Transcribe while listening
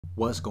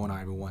What's going on,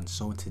 everyone?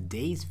 So in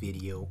today's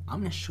video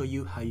I'm going to show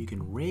you how you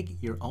can rig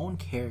your own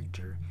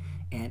character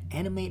and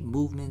animate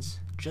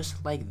movements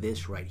just like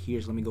this right here.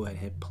 So let me go ahead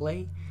and hit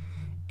play,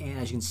 and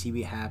as you can see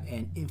we have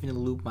an infinite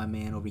loop. My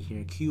man over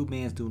here, Cube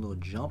Man's doing little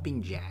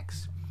jumping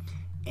jacks,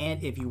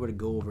 and if you were to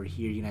go over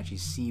here you can actually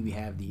see we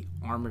have the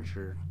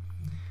armature,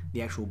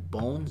 the actual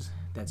bones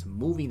that's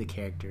moving the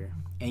character,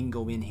 and you can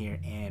go in here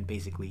and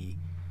basically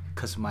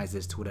customize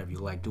this to whatever you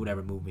like, do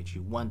whatever movement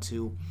you want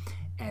to,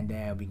 and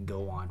then we can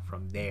go on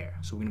from there.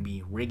 So we're going to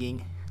be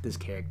rigging this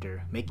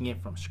character, making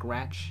it from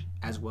scratch,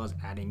 as well as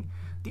adding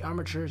the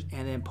armatures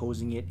and then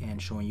posing it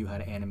and showing you how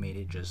to animate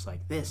it just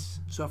like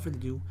this. So without further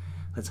ado,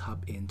 let's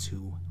hop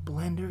into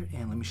Blender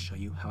and let me show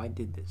you how I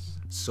did this.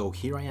 So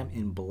here I am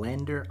in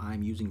Blender.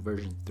 I'm using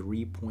version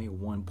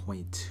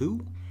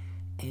 3.1.2,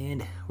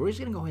 and we're just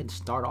going to go ahead and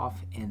start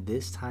off, and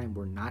this time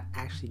we're not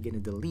actually going to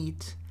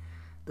delete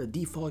the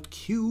default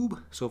cube.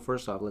 So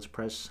first off, let's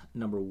press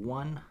number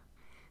 1.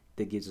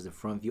 That gives us the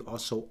front view.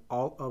 Also,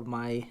 all of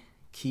my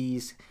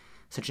keys,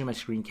 essentially my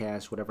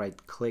screencast, whatever I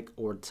click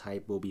or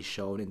type will be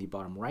shown in the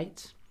bottom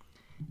right.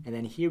 And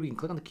then here we can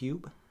click on the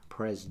cube,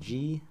 press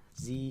G,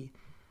 Z,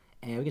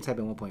 and we can type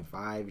in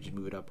 1.5, just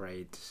move it up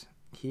right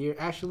here.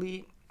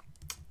 Actually,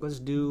 let's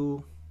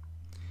Command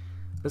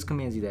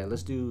Z that.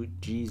 Let's do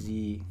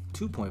GZ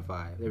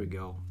 2.5. There we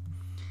go.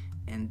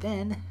 And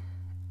then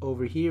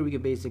over here we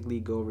can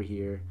basically go over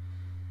here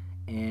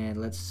and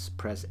let's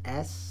press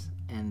S,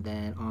 and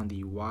then on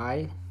the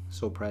Y,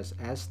 so press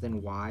S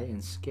then Y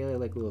and scale it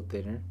like a little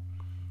thinner,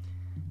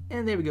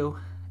 and there we go.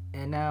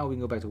 And now we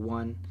can go back to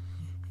 1.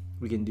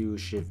 We can do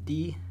Shift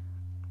D,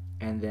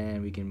 and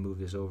then we can move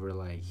this over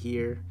like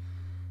here,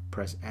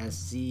 press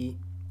SZ,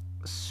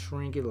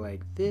 shrink it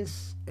like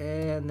this,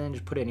 and then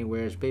just put it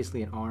anywhere. It's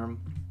basically an arm,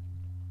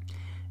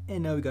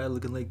 and now we got it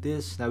looking like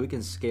this. Now we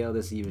can scale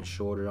this even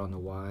shorter on the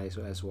Y,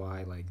 so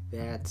SY like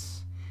that.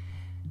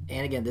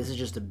 And again, this is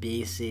just a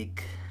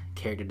basic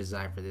character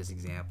design for this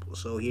example.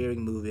 So here we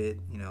can move it,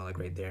 like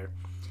right there,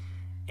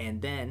 and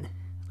then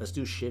let's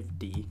do Shift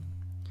D,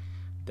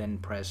 then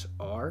press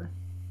R,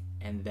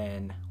 and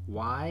then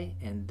Y,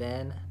 and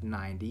then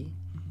 90,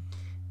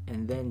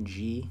 and then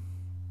G,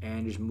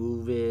 and just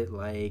move it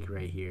like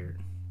right here.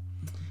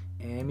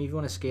 And if you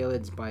want to scale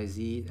it by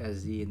Z as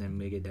Z and then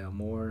make it down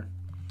more,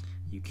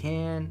 you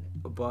can,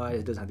 but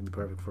it doesn't have to be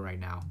perfect for right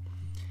now.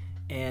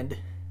 And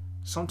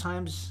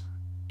sometimes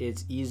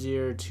it's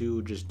easier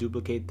to just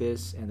duplicate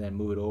this and then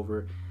move it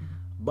over,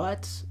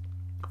 but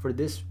for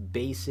this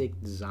basic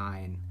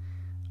design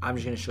I'm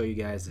just going to show you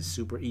guys the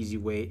super easy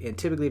way. And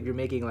typically if you're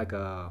making like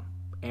a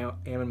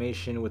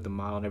animation with the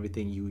model and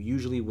everything, you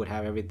usually would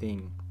have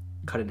everything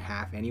cut in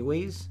half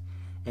anyways,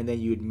 and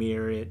then you'd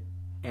mirror it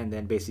and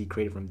then basically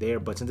create it from there.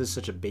 But since it's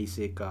such a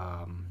basic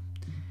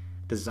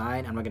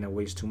design, I'm not going to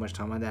waste too much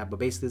time on that. But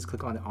basically let's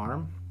click on the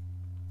arm,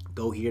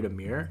 go here to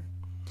mirror,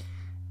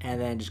 and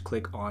then just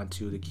click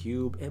onto the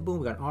cube, and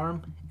boom, we got an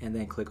arm. And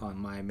then click on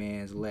my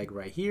man's leg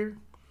right here,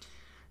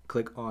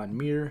 click on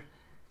mirror,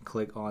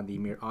 click on the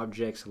mirror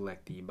object,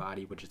 select the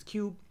body, which is the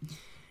cube,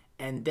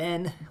 and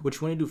then what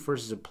you want to do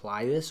first is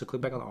apply this. So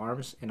click back on the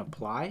arms and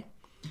apply,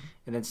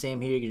 and then same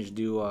here, you can just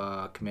do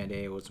Command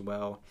A as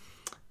well,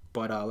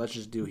 but let's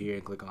just do here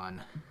and click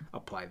on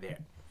apply there.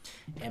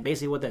 And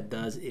basically what that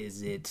does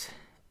is it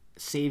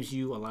saves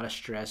you a lot of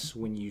stress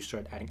when you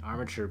start adding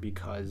armature,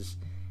 because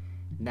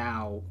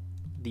now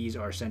these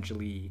are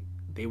essentially,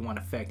 they want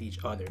to affect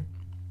each other.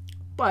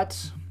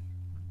 But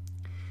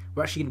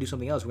we're actually going to do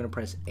something else. We're going to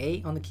press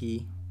A on the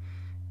key,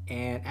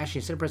 and actually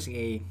instead of pressing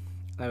A,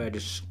 I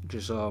just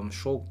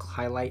show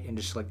highlight and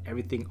just select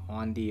everything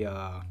on the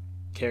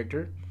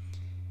character.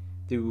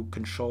 Do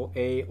Control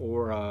A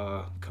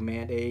or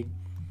Command A,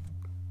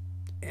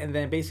 and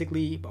then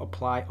basically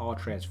apply all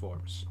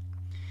transforms.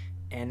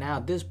 And now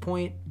at this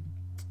point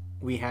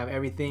we have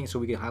everything, so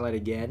we can highlight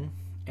again,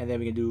 and then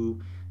we can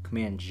do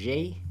Command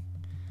J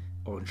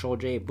or Control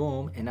J,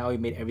 boom, and now we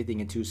made everything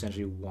into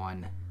essentially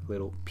one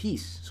little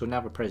piece. So now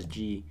if I press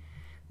G,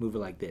 move it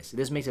like this.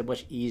 This makes it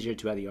much easier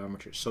to add the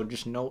armature. So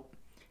just note,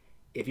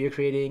 if you're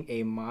creating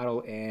a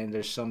model and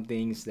there's some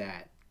things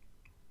that,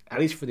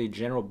 at least for the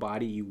general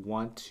body, you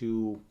want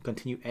to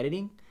continue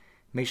editing,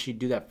 make sure you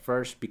do that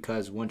first,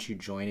 because once you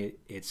join it,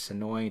 it's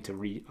annoying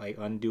to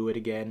undo it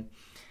again.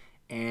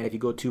 And if you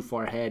go too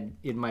far ahead,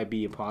 it might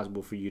be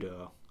impossible for you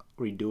to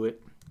redo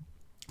it.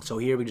 So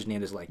here we just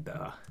name this like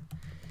the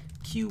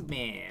Cube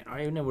Man, or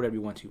even whatever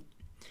you want to.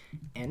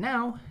 And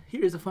now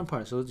here's the fun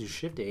part. So let's do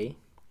Shift A,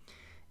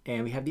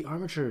 and we have the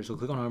armature. So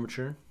click on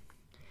armature,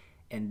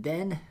 and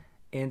then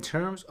in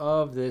terms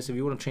of this, if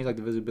you want to change like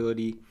the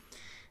visibility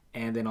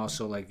and then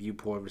also like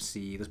viewport, let's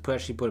see, let's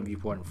actually put a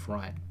viewport in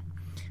front.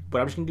 But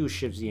I'm just gonna do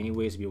Shift Z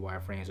anyways to be a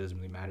wireframe, so it doesn't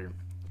really matter.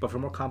 But for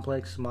more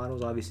complex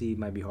models, obviously it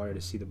might be harder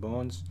to see the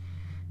bones.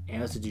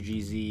 And let's do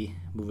GZ,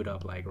 move it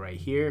up like right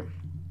here.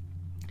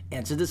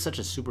 And since this is such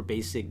a super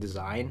basic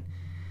design,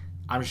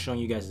 I'm just showing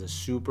you guys a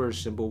super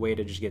simple way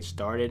to just get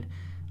started.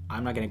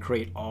 I'm not going to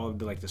create all of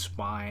the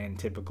spine and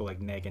typical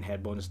neck and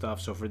head bone and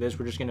stuff. So for this,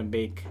 we're just going to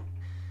make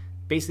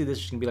basically this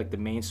is gonna be like the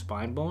main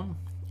spine bone,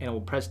 and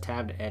we'll press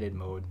tab to edit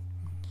mode.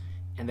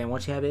 And then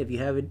once you have it, if you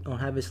don't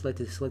have it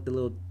selected, select the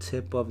little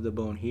tip of the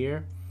bone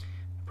here,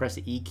 press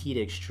the E key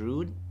to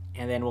extrude,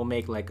 and then we'll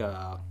make like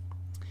a,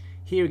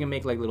 here we can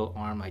make like a little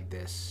arm like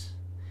this,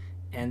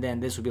 and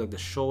then this would be like the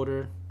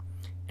shoulder,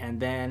 and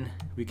then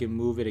we can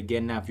move it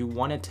again. Now if you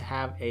wanted to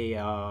have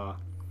a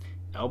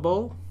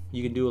elbow,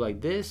 you can do it like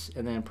this,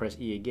 and then press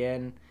E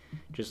again,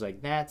 just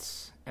like that,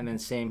 and then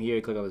same here,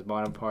 click on this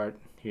bottom part,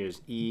 here's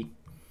E,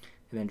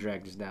 and then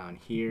drag this down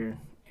here,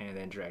 and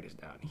then drag this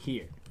down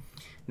here.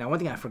 Now one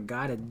thing I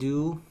forgot to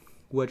do,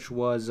 which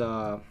was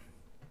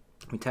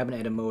we tab in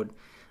edit mode,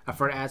 I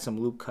forgot to add some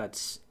loop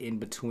cuts in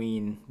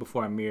between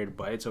before I mirrored,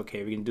 but it's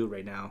okay, we can do it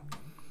right now.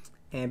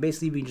 And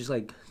basically we can just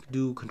like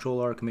do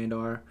Control R, Command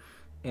R,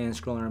 and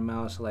scroll on our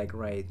mouse like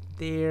right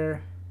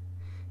there.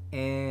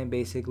 And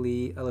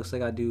basically it looks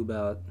like I do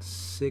about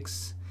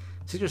six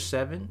or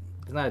seven.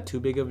 It's not too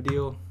big of a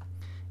deal.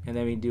 And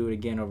then we do it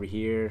again over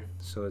here.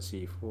 So let's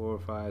see, 4,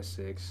 5,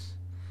 6,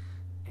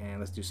 and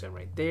let's do 7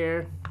 right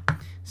there.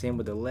 Same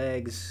with the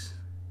legs.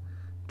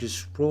 Just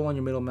scroll on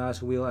your middle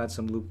mouse wheel, add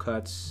some loop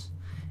cuts,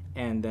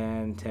 and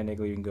then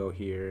technically you can go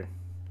here,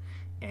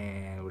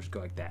 and we'll just go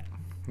like that.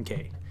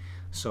 Okay,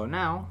 so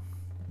now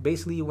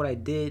basically what I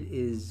did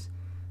is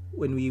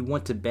when we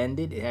want to bend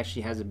it, it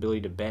actually has the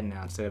ability to bend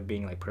now instead of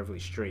being like perfectly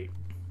straight.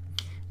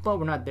 But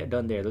we're not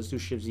done there. Let's do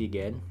Shift Z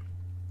again,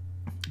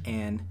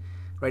 and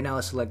right now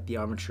let's select the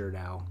armature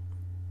now.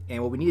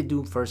 And what we need to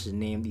do first is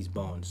name these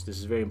bones. This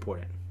is very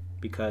important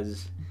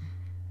because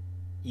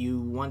you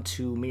want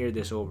to mirror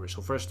this over.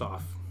 So first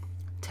off,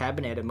 tab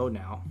in edit mode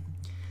now.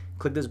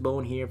 Click this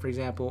bone here, for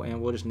example,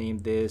 and we'll just name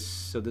this.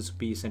 So this would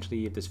be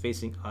essentially, if it's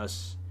facing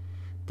us,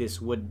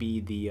 this would be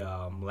the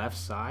left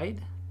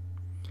side.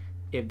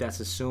 If that's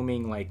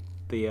assuming like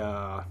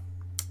the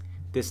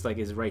this like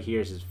is right here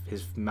is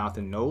his mouth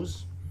and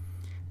nose.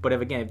 But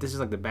if this is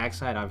like the back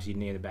side, obviously you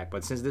name the back.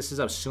 But since this is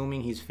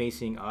assuming he's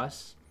facing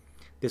us,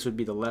 this would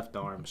be the left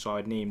arm. So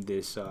I'd name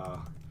this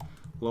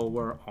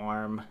lower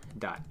arm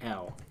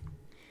 .L.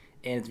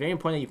 And it's very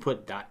important that you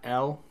put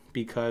 .L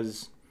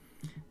because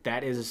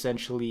that is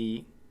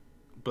essentially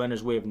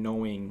Blender's way of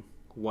knowing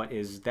what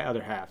is the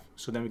other half.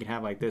 So then we can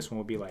have like this one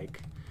will be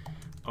like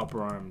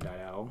upper arm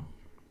 .L.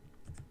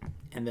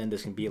 And then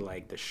this can be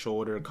like the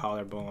shoulder,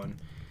 collarbone.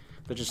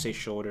 Let's just say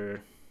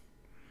shoulder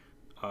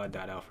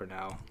 .L for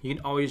now. You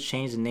can always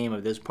change the name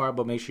of this part,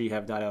 but make sure you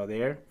have .L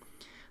there.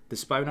 The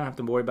spine, we don't have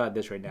to worry about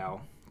this right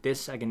now.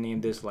 This, I can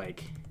name this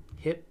like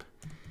hip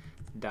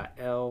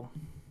 .L.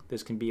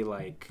 This can be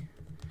like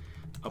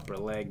upper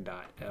leg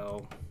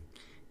 .L.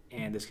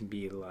 And this can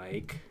be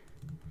like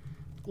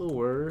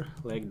lower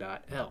leg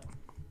 .L.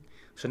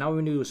 So now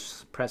what we do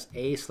is press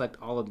A, select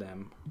all of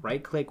them,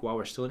 right click while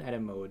we're still in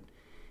edit mode,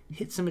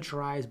 hit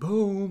symmetrize,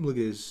 boom, look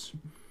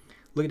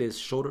at this,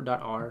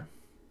 shoulder.R,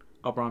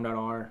 upper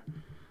arm.R,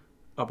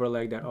 upper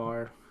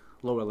leg.R,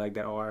 lower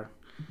leg.R,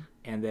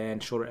 and then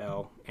shoulder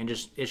L. And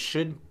just, it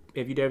should,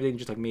 if you do everything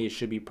just like me, it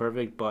should be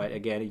perfect, but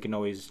again, you can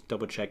always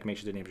double check, make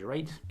sure the names are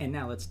right. And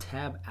now let's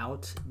tab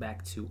out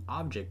back to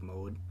object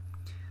mode.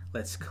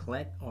 Let's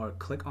click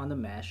on the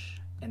mesh,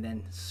 and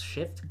then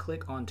shift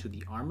click onto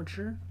the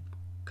armature,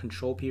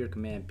 Control P or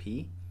Command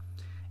P,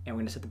 and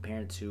we're gonna set the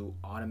parent to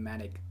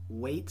automatic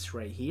weights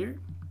right here,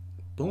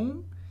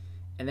 boom,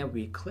 and then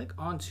we click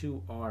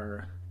onto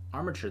our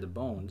armature, the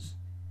bones.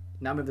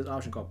 Now we have this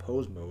option called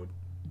pose mode.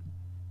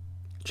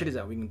 Check this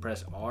out, we can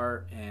press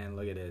R and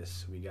look at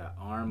this, we got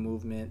arm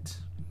movement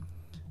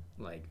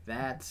like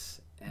that,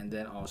 and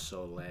then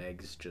also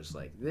legs just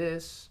like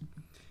this.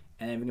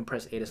 And then we can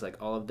press A to select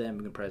all of them.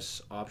 We can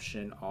press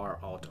Option R,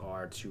 Alt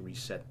R to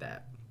reset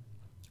that.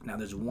 Now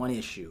there's one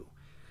issue.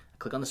 I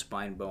click on the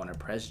spine bone, I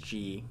press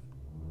G,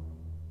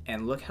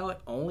 and look how it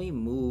only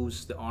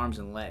moves the arms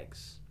and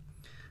legs.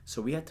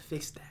 So we have to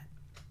fix that.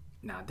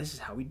 Now this is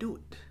how we do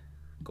it.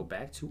 Go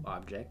back to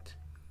Object.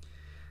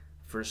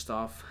 First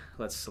off,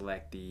 let's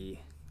select the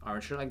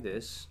armature like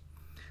this.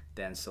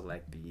 Then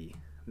select the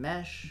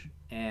mesh,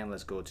 and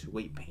let's go to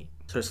weight paint.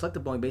 So to select the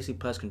bone, you basically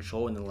press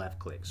Control and then left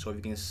click. So if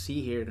you can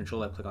see here,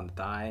 Control left click on the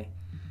thigh,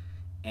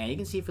 and you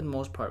can see for the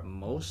most part,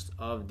 most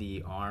of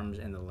the arms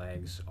and the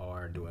legs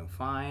are doing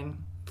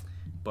fine,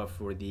 but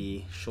for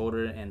the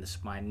shoulder and the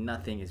spine,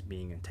 nothing is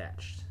being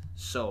attached.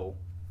 So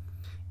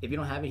if you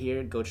don't have it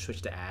here, go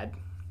switch to add.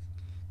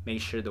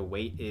 Make sure the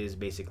weight is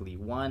basically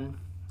 1,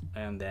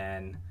 and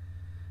then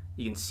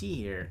you can see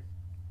here,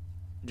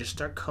 just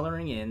start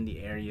coloring in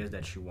the areas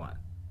that you want.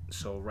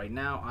 So right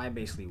now I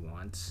basically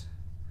want,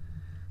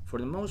 for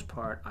the most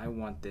part, I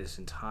want this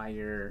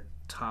entire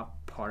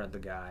top part of the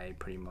guy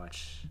pretty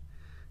much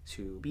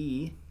to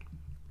be,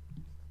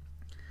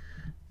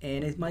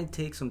 and it might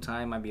take some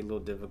time, might be a little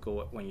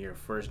difficult when you're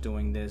first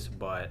doing this,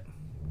 but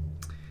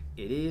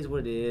it is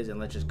what it is. And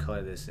let's just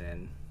color this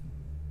in,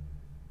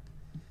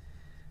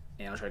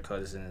 and I'll try to color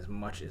this in as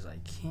much as I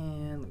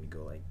can. Let me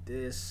go like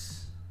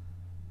this,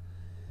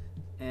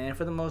 and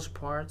for the most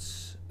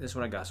parts, this is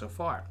what I got so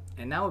far.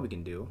 And now what we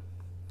can do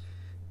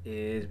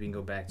is we can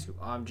go back to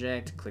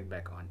object, click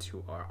back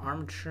onto our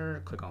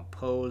armature, click on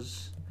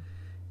pose,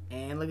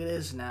 and look at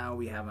this. Now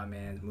we have my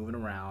man moving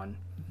around.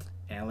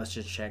 And let's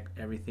just check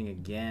everything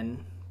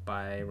again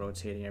by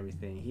rotating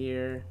everything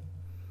here,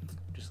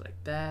 just like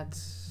that.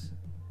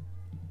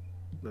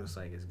 Looks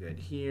like it's good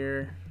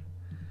here.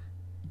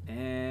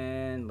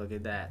 And look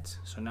at that.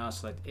 So now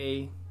select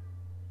A,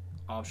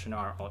 Option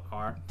R, Alt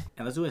R.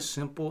 And let's do a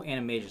simple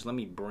animation. So let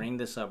me bring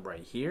this up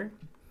right here.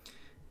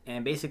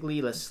 And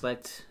basically, let's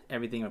select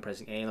everything by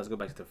pressing A. Let's go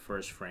back to the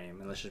first frame.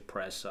 And let's just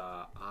press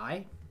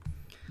I.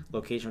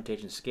 Location,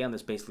 rotation, scale. And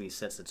this basically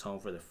sets the tone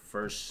for the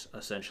first,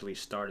 essentially,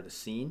 start of the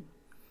scene.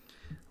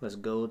 Let's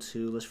go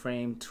to, let's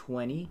frame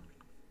 20.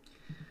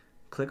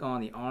 Click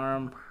on the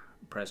arm,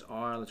 press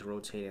R. Let's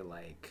rotate it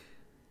like,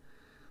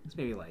 let's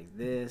maybe like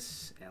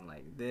this and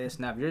like this.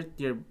 Now, if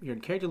your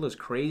character looks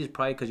crazy, it's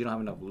probably because you don't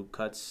have enough loop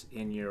cuts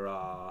in your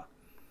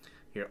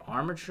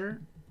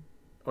armature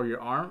or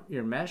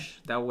your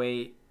mesh. That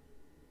way,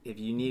 if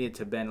you needed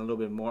to bend a little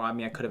bit more, I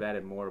mean, I could have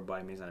added more, but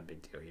I mean, it's not a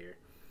big deal here.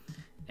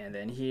 And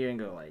then here and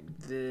go like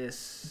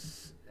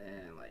this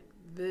and like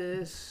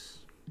this.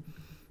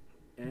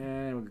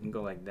 And we can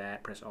go like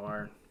that, press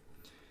R.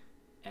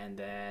 And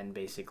then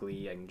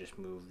basically I can just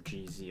move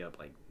GZ up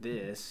like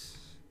this,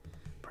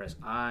 press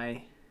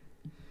I.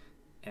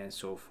 And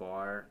so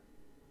far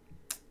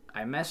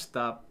I messed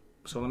up.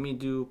 So let me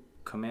do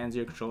Command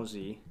 0, Control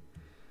Z.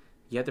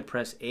 You have to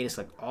press A to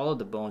select all of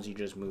the bones you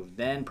just moved.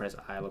 Then press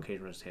I,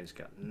 location, rotate,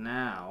 scale.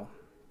 Now,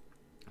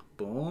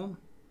 boom.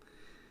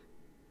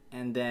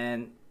 And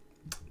then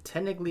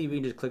technically we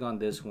can just click on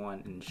this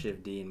one and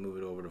Shift D and move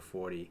it over to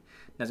 40.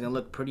 That's gonna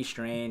look pretty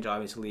strange.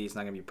 Obviously it's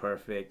not gonna be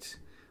perfect,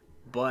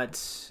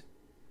 but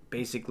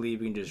basically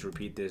we can just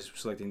repeat this,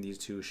 selecting these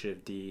two,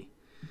 Shift D,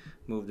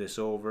 move this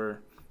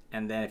over.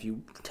 And then if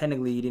you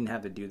technically you didn't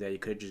have to do that, you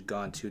could have just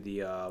gone to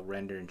the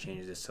render and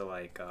change this to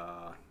like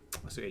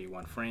let's do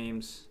 81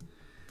 frames.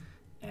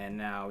 And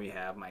now we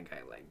have my guy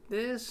like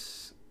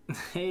this.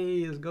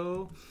 Hey, let's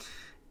go.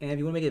 And if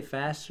you want to make it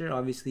faster,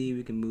 obviously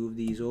we can move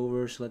these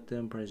over, select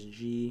them, press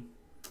G,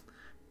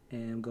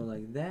 and go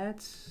like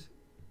that.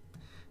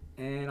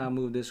 And I'll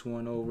move this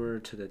one over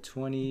to the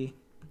 20.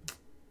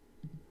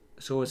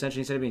 So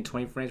essentially, instead of being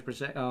 20 frames per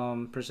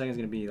second, it's going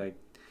to be like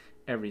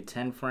every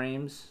 10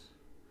 frames.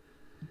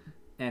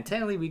 And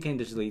technically, we can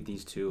just delete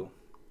these two.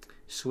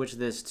 Switch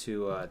this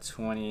to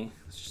 20.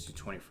 Let's just do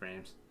 20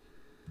 frames.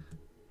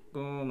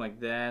 Boom, like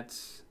that.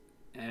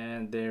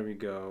 And there we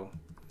go.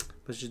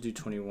 Let's just do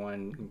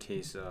 21 in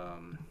case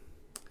don't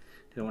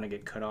want to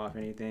get cut off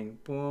anything.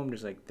 Boom,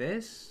 just like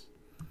this.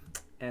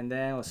 And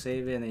then we'll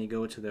save it, and then you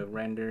go to the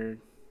render.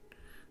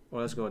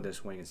 Or let's go with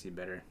this one, you can see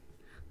better.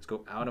 Let's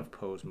go out of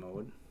pose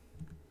mode.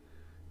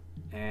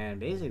 And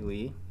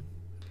basically,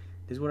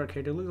 this is what our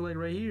character looks like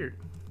right here.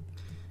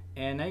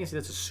 And now you can see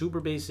that's a super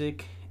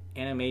basic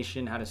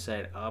animation, how to set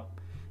it up,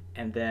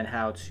 and then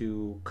how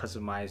to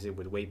customize it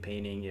with weight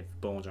painting if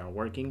bones aren't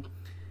working.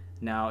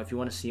 Now, if you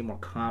want to see a more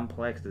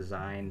complex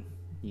design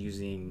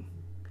using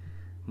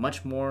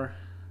much more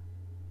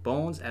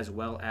bones as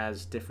well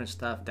as different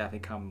stuff, definitely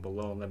comment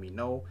below and let me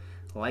know.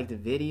 Like the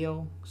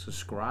video,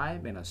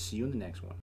 subscribe, and I'll see you in the next one.